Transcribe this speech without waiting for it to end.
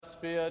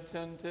be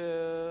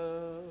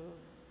attentive.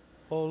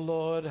 O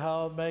Lord,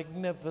 how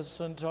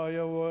magnificent are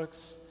your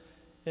works!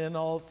 In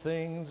all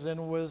things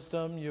in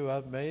wisdom you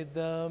have made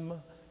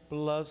them.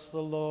 Bless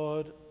the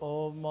Lord,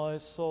 O my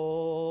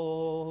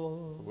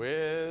soul.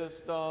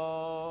 Wisdom.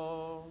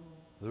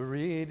 The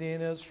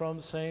reading is from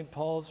St.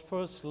 Paul's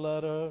first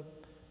letter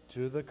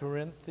to the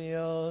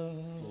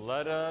Corinthians.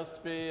 Let us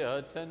be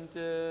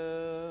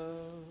attentive.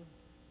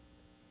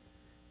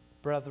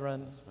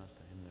 Brethren,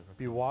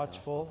 be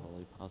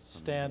watchful,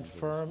 stand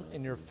firm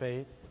in your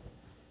faith,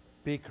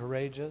 be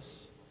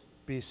courageous,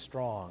 be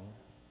strong.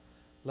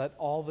 Let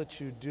all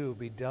that you do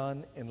be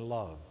done in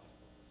love.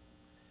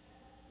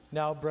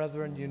 Now,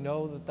 brethren, you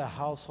know that the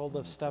household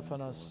of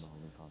Stephanas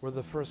were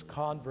the first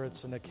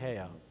converts in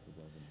Achaia,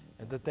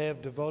 and that they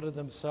have devoted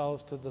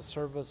themselves to the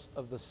service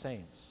of the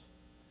saints.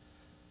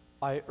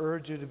 I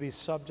urge you to be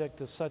subject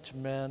to such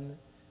men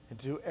and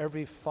to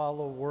every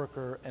fellow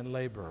worker and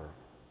laborer.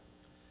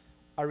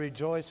 I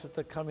rejoice at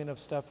the coming of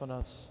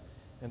Stephanas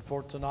and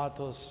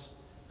Fortunatus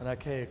and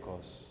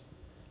Achaicos,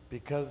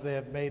 because they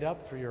have made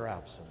up for your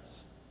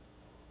absence.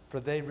 For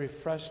they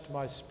refreshed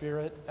my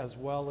spirit as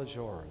well as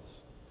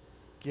yours.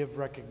 Give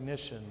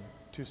recognition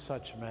to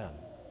such men.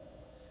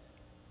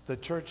 The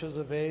churches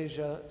of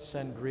Asia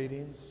send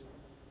greetings.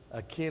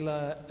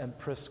 Aquila and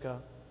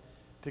Prisca,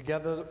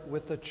 together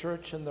with the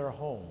church in their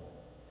home,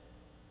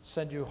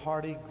 send you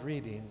hearty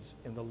greetings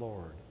in the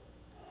Lord.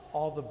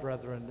 All the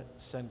brethren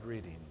send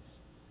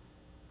greetings.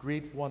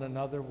 Greet one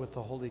another with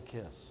the holy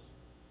kiss.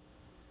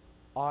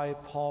 I,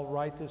 Paul,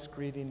 write this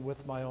greeting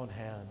with my own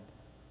hand.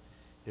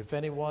 If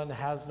anyone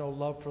has no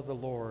love for the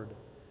Lord,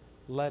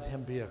 let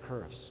him be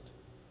accursed.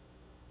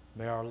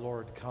 May our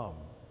Lord come.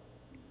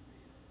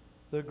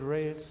 The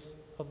grace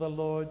of the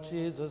Lord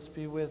Jesus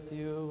be with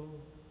you.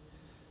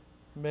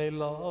 May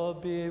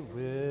love be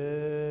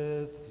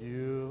with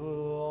you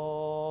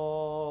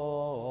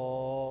all.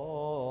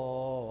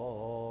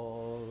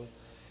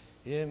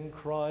 In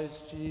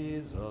Christ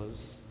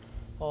Jesus.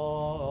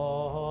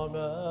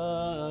 Amen.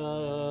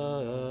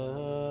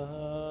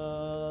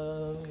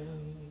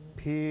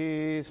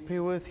 Peace be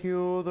with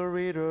you, the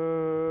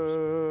reader.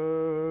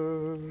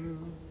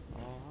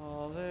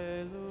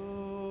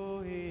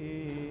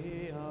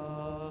 Alleluia,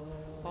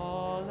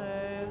 alleluia,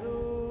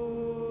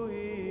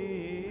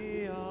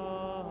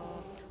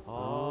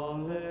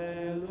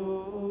 alleluia.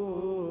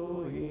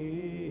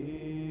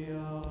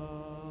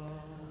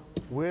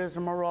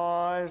 Wisdom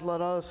arise,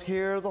 let us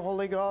hear the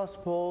holy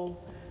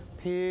gospel.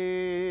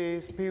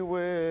 Peace be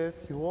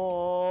with you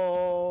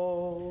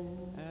all.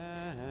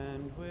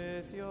 And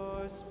with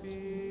your spirit.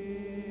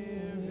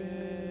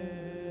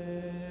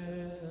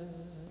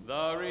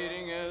 The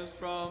reading is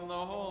from the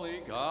Holy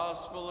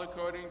Gospel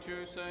according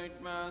to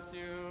St.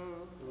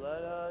 Matthew.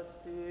 Let us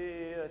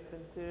be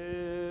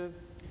attentive.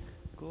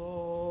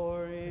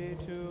 Glory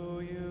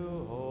to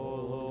you,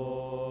 O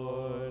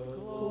Lord.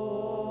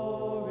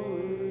 Glory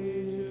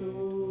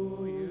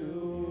to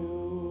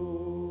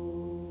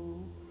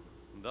you.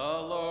 The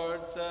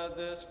Lord said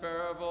this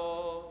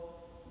parable.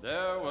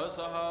 There was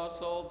a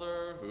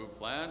householder who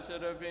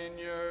planted a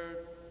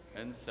vineyard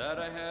and set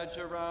a hedge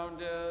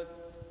around it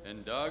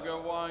and dug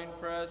a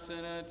winepress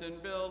in it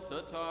and built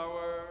a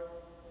tower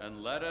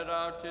and let it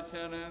out to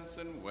tenants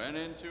and went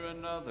into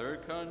another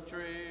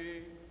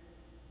country.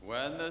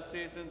 When the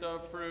season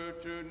of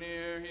fruit drew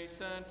near, he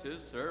sent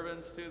his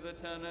servants to the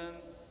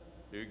tenants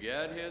to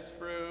get his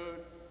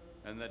fruit.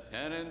 And the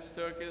tenants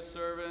took his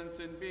servants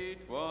and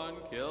beat one,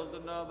 killed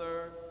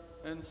another,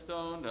 and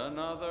stoned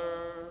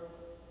another.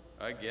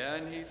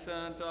 Again he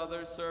sent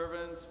other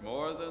servants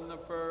more than the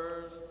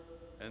first,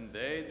 and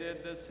they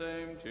did the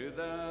same to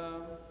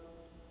them.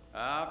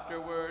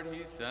 Afterward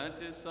he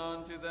sent his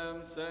son to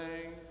them,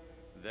 saying,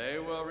 They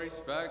will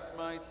respect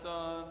my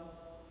son.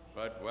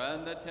 But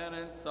when the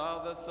tenants saw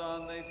the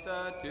son, they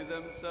said to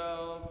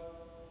themselves,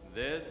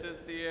 This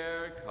is the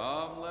heir,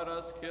 come, let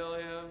us kill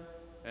him,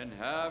 and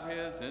have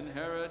his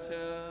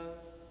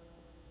inheritance.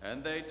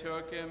 And they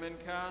took him and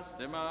cast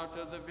him out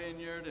of the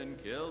vineyard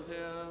and killed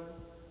him.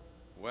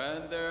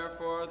 When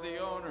therefore the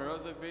owner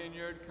of the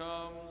vineyard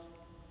comes,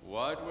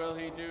 what will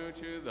he do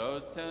to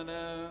those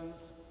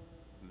tenants?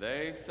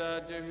 They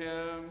said to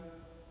him,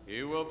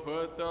 He will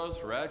put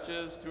those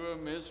wretches to a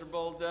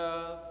miserable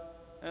death,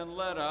 and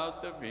let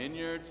out the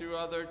vineyard to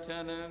other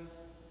tenants,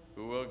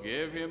 who will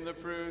give him the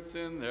fruits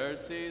in their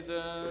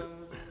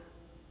seasons.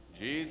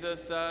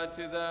 Jesus said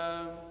to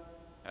them,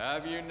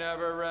 Have you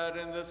never read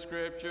in the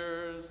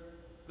Scriptures,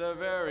 the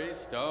very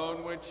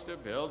stone which the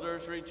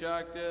builders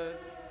rejected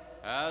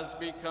has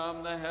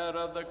become the head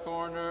of the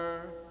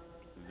corner?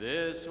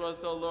 This was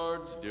the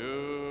Lord's doing,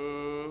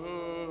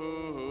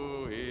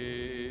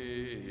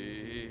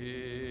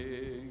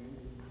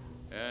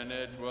 and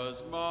it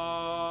was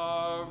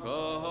marvelous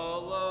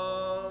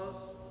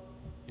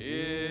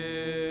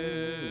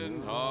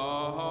in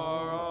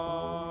our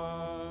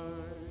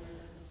eyes.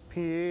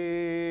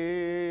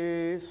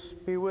 Peace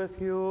be with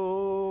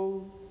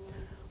you,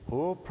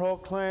 who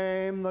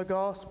proclaim the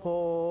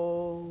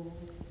gospel.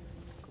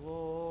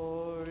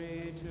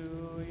 Glory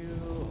to you,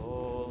 O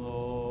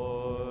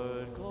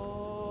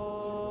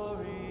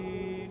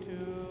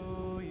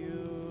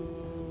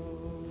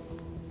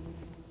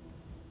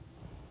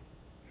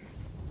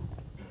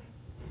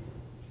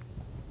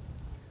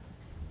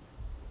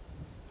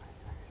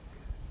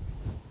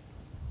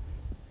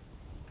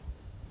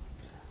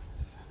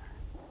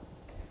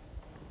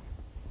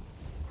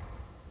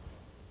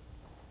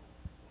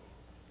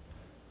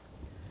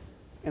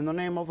In the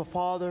name of the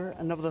Father,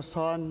 and of the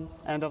Son,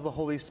 and of the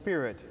Holy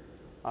Spirit.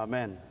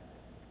 Amen.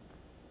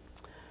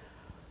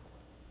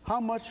 How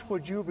much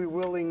would you be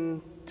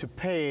willing to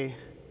pay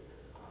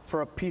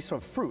for a piece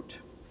of fruit?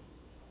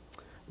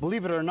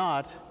 Believe it or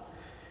not,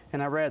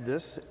 and I read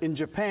this, in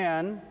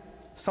Japan,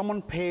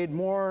 someone paid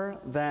more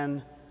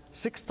than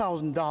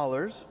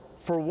 $6,000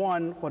 for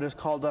what is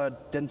called a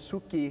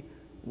densuki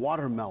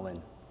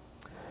watermelon.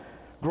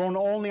 Grown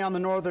only on the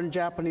northern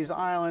Japanese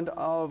island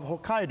of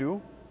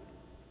Hokkaido,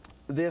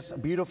 this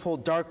beautiful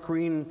dark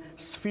green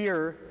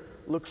sphere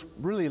looks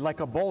really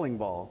like a bowling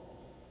ball.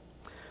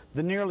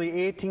 The nearly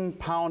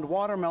 18-pound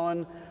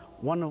watermelon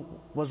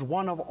was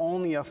one of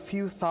only a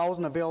few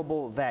thousand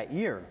available that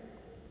year.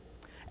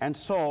 And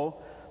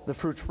so the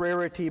fruit's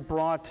rarity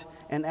brought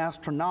an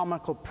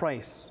astronomical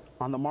price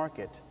on the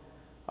market,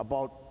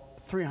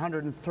 about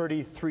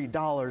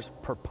 $333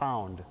 per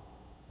pound.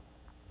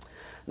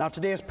 Now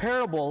today's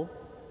parable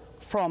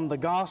from the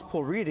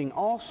gospel reading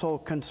also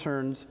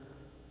concerns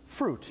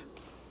fruit.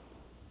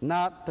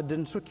 Not the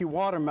densuki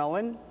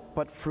watermelon,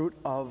 but fruit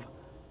of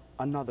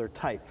another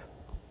type.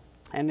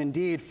 And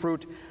indeed,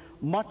 fruit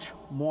much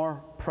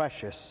more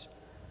precious,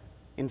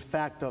 in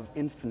fact, of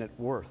infinite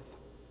worth.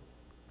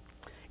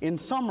 In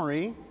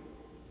summary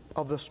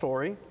of the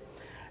story,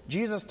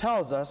 Jesus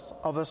tells us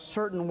of a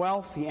certain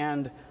wealthy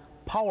and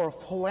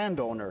powerful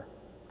landowner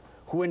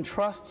who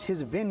entrusts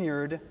his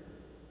vineyard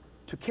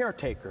to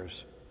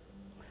caretakers.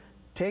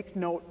 Take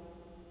note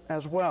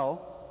as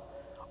well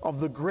of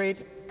the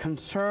great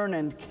concern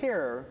and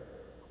care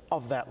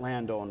of that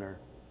landowner.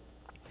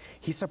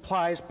 He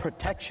supplies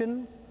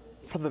protection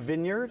for the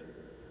vineyard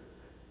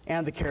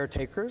and the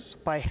caretakers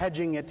by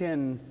hedging it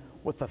in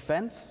with a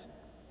fence.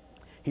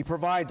 He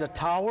provides a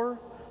tower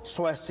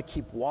so as to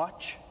keep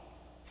watch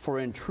for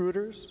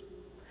intruders.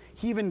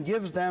 He even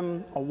gives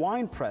them a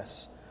wine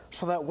press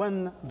so that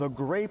when the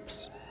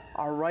grapes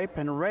are ripe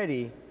and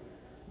ready,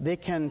 they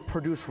can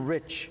produce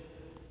rich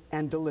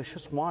and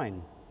delicious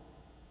wine.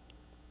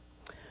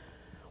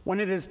 When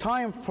it is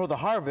time for the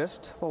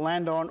harvest, the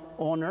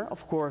landowner,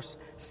 of course,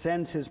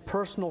 sends his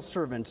personal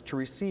servants to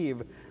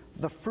receive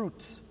the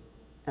fruits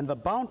and the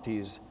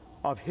bounties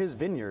of his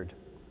vineyard.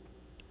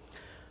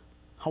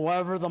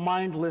 However, the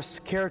mindless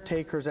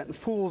caretakers and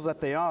fools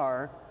that they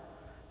are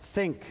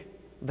think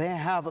they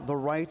have the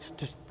right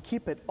to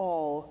keep it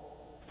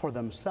all for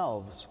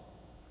themselves.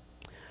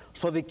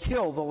 So they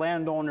kill the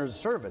landowner's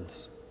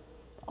servants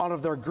out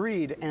of their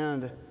greed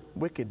and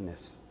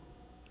wickedness.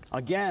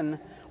 Again,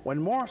 when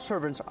more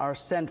servants are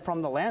sent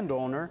from the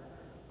landowner,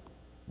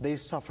 they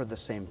suffer the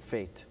same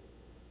fate.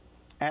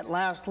 At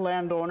last, the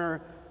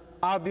landowner,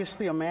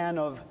 obviously a man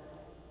of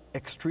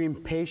extreme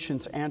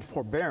patience and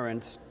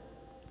forbearance,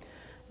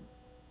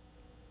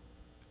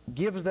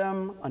 gives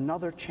them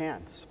another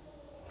chance.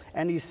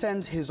 And he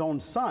sends his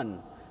own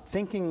son,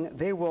 thinking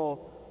they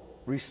will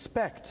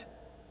respect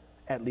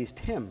at least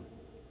him.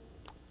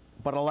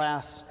 But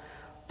alas,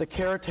 the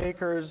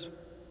caretakers,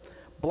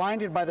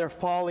 blinded by their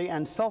folly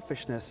and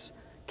selfishness,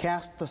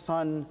 cast the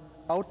son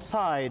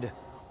outside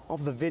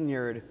of the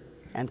vineyard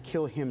and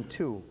kill him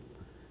too,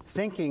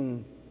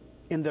 thinking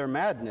in their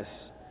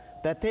madness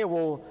that they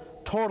will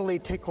totally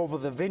take over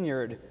the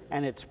vineyard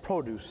and its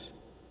produce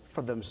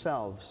for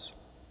themselves.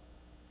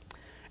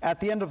 At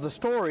the end of the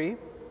story,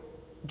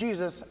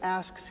 Jesus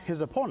asks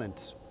his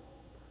opponents,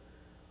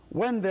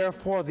 "When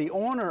therefore the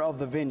owner of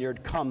the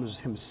vineyard comes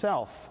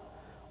himself,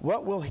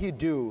 what will he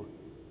do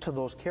to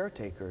those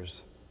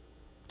caretakers?"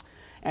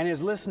 And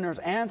his listeners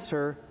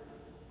answer,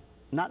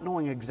 not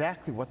knowing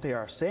exactly what they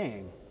are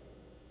saying.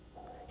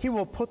 "He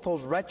will put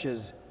those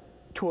wretches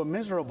to a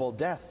miserable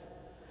death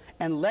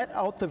and let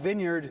out the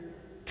vineyard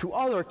to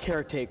other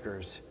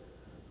caretakers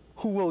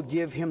who will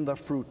give him the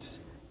fruits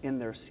in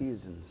their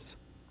seasons."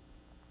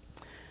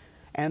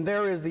 And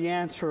there is the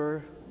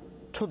answer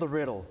to the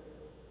riddle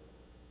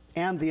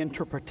and the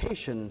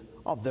interpretation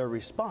of their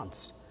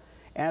response,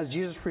 as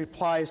Jesus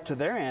replies to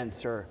their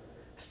answer,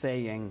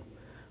 saying,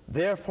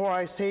 "Therefore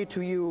I say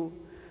to you,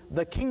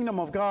 the kingdom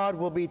of God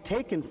will be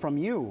taken from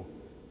you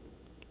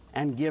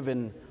and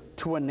given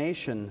to a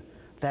nation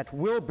that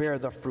will bear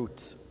the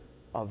fruits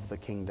of the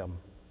kingdom."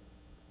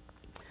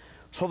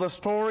 So the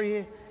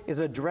story is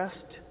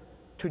addressed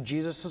to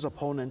Jesus'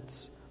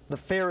 opponents, the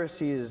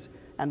Pharisees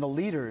and the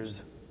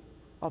leaders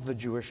of the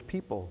Jewish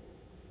people.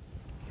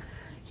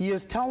 He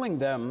is telling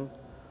them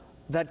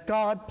that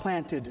God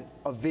planted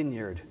a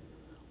vineyard,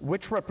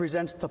 which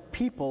represents the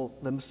people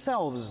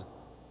themselves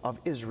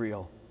of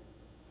Israel.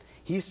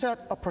 He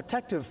set a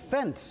protective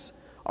fence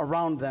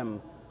around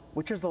them,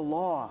 which is the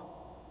law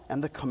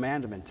and the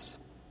commandments.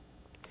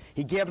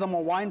 He gave them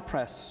a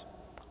winepress,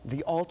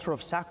 the altar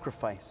of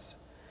sacrifice.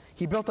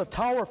 He built a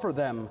tower for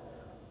them,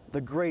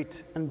 the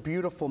great and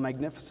beautiful,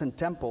 magnificent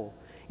temple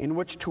in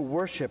which to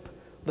worship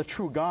the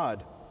true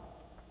God.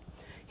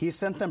 He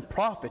sent them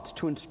prophets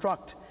to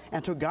instruct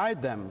and to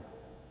guide them,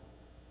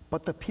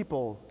 but the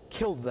people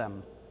killed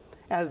them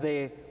as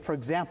they, for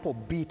example,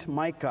 beat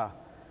Micah,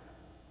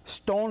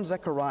 stoned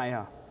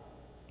Zechariah,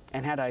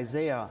 and had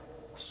Isaiah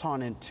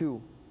sawn in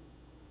two.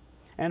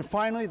 And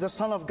finally, the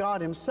Son of God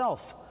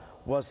himself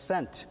was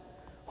sent,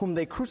 whom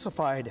they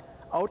crucified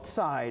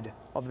outside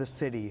of the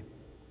city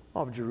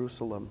of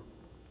Jerusalem.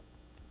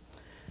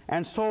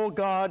 And so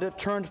God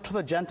turned to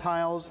the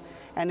Gentiles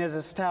and has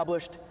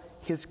established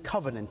his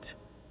covenant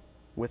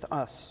with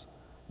us,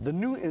 the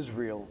new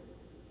Israel,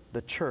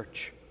 the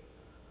church,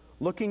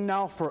 looking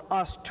now for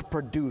us to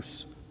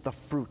produce the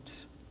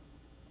fruits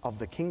of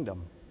the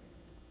kingdom.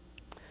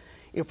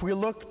 If we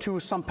look to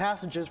some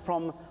passages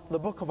from the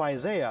book of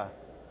Isaiah,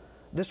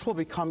 this will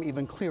become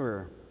even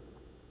clearer.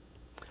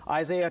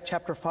 Isaiah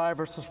chapter 5,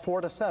 verses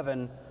 4 to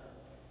 7,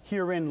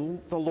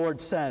 herein the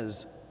Lord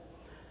says,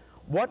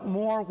 "What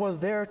more was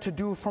there to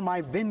do for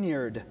my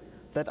vineyard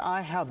that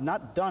I have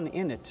not done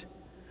in it?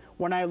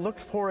 When I looked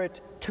for it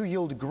to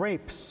yield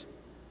grapes,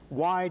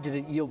 why did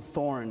it yield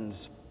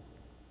thorns?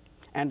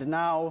 And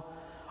now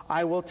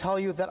I will tell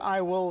you that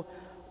I will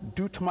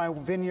do to my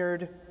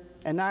vineyard,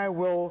 and I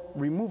will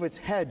remove its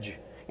hedge,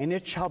 and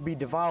it shall be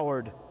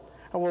devoured.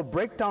 I will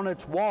break down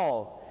its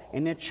wall,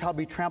 and it shall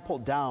be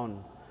trampled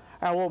down.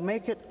 I will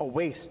make it a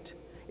waste.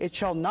 It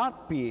shall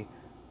not be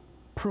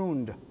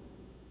pruned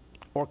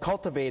or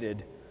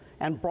cultivated,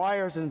 and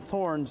briars and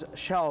thorns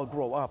shall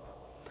grow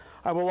up.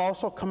 I will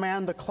also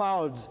command the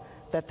clouds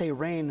that they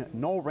rain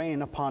no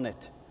rain upon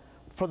it.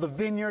 For the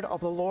vineyard of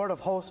the Lord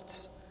of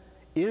hosts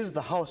is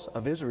the house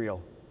of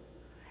Israel,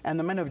 and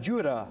the men of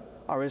Judah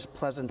are his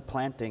pleasant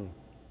planting.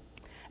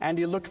 And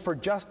he looked for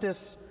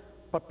justice,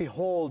 but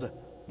behold,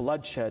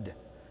 bloodshed.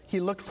 He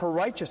looked for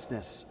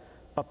righteousness,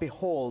 but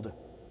behold,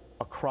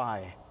 a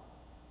cry."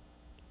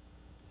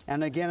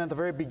 And again, at the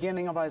very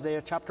beginning of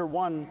Isaiah chapter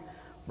 1,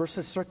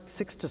 verses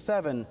 6 to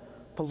 7,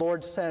 the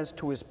Lord says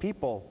to his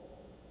people,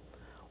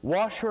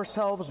 "Wash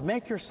yourselves,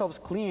 make yourselves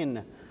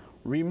clean.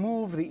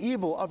 Remove the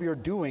evil of your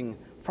doing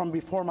from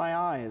before my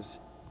eyes.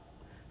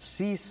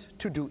 Cease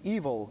to do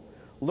evil.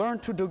 Learn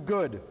to do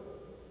good.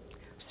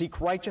 Seek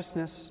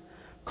righteousness.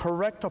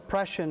 Correct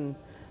oppression.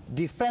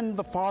 Defend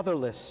the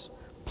fatherless.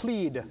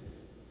 Plead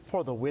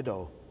for the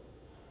widow."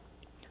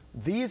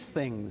 These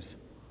things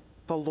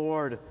the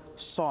Lord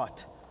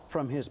sought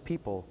from his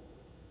people,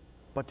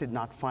 but did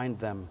not find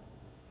them.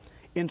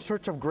 In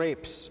search of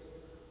grapes,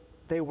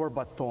 they were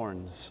but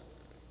thorns.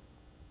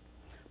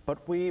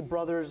 But we,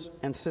 brothers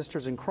and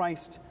sisters in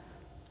Christ,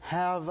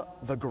 have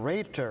the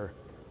greater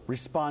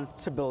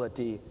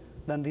responsibility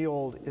than the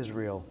old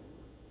Israel.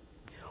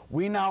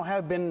 We now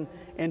have been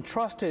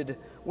entrusted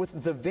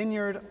with the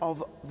vineyard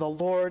of the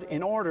Lord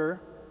in order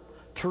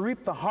to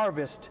reap the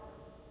harvest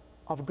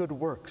of good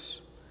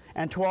works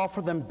and to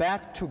offer them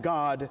back to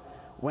God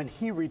when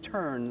he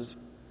returns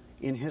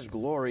in his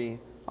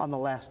glory on the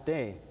last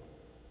day.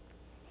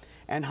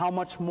 And how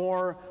much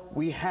more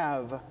we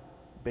have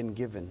been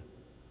given.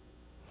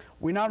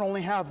 We not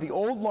only have the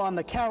old law and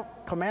the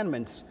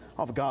commandments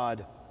of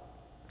God,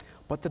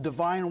 but the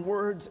divine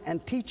words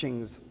and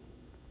teachings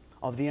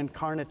of the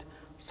incarnate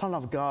Son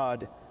of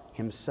God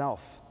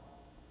himself.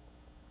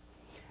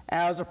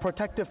 As a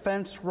protective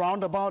fence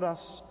round about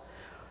us,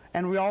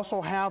 and we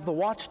also have the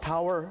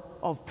watchtower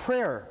of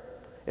prayer,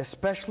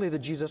 especially the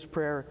Jesus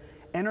prayer,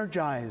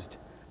 energized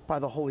by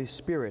the Holy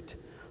Spirit,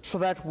 so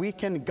that we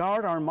can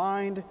guard our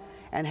mind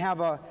and have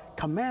a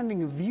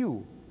commanding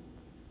view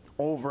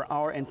over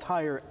our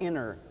entire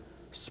inner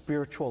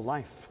spiritual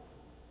life.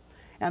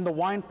 And the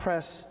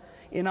winepress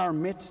in our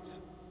midst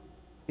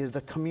is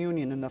the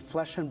communion in the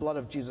flesh and blood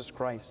of Jesus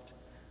Christ,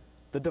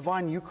 the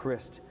divine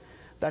Eucharist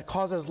that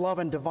causes love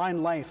and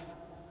divine life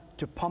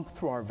to pump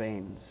through our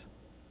veins.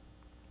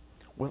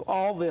 With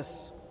all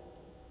this,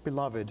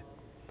 beloved,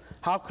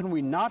 how can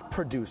we not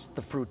produce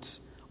the fruits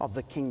of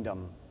the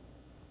kingdom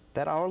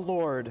that our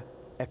Lord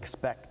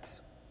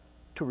expects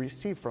to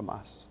receive from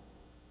us?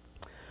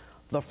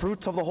 The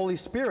fruits of the Holy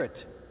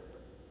Spirit,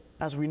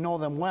 as we know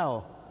them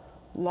well: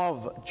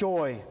 love,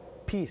 joy,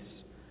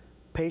 peace,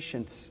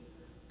 patience,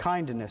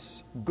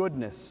 kindness,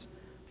 goodness,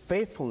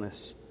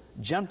 faithfulness,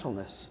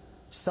 gentleness,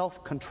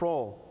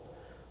 self-control.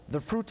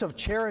 The fruits of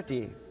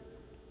charity,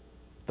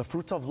 the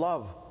fruits of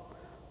love,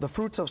 the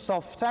fruits of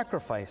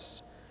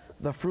self-sacrifice,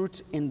 the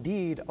fruits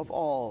indeed of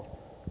all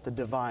the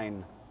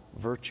divine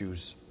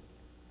virtues.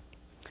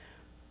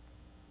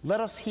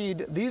 Let us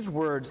heed these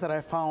words that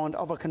I found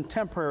of a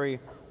contemporary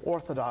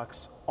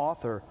Orthodox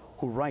author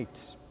who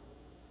writes,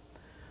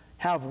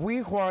 "Have we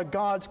who are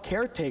God's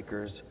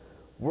caretakers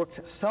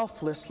worked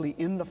selflessly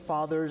in the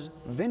Father's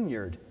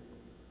vineyard?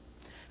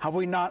 Have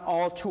we not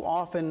all too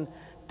often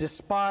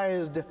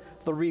despised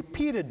the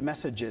repeated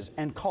messages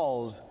and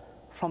calls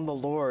from the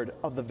Lord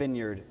of the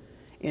vineyard,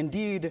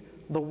 indeed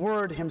the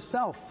Word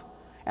himself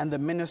and the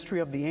ministry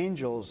of the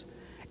angels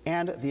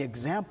and the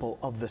example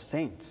of the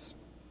saints?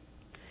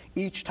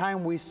 Each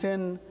time we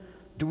sin,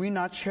 do we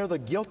not share the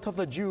guilt of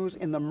the Jews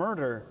in the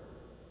murder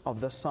of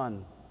the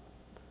Son?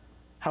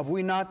 Have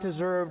we not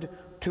deserved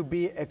to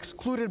be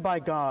excluded by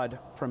God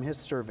from his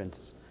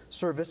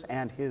service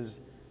and his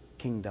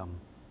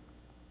kingdom?"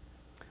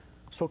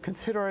 So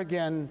consider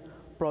again,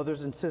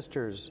 brothers and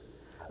sisters,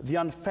 the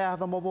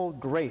unfathomable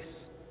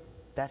grace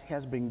that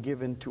has been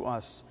given to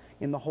us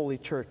in the Holy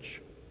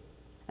Church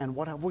And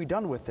what have we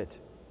done with it?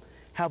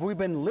 Have we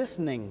been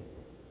listening,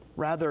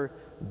 rather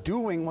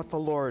doing what the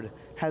Lord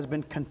has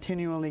been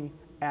continually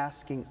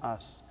asking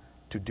us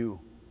to do?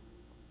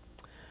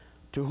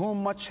 To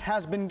whom much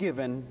has been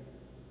given,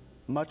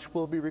 much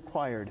will be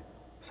required,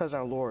 says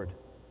our Lord.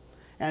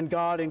 And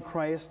God in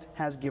Christ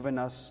has given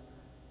us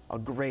a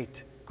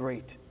great,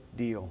 great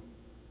deal.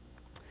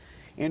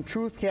 In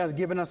truth, He has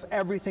given us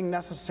everything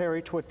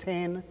necessary to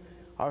attain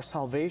our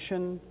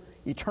salvation,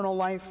 eternal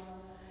life,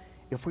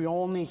 if we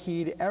only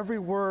heed every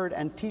word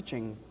and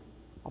teaching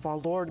of our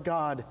Lord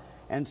God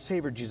and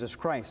Savior Jesus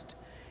Christ,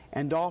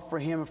 and offer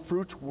Him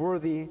fruit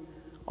worthy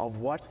of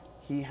what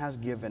He has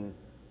given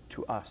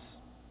to us.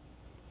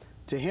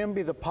 To Him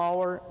be the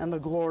power and the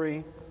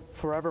glory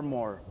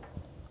forevermore.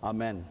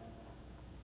 Amen.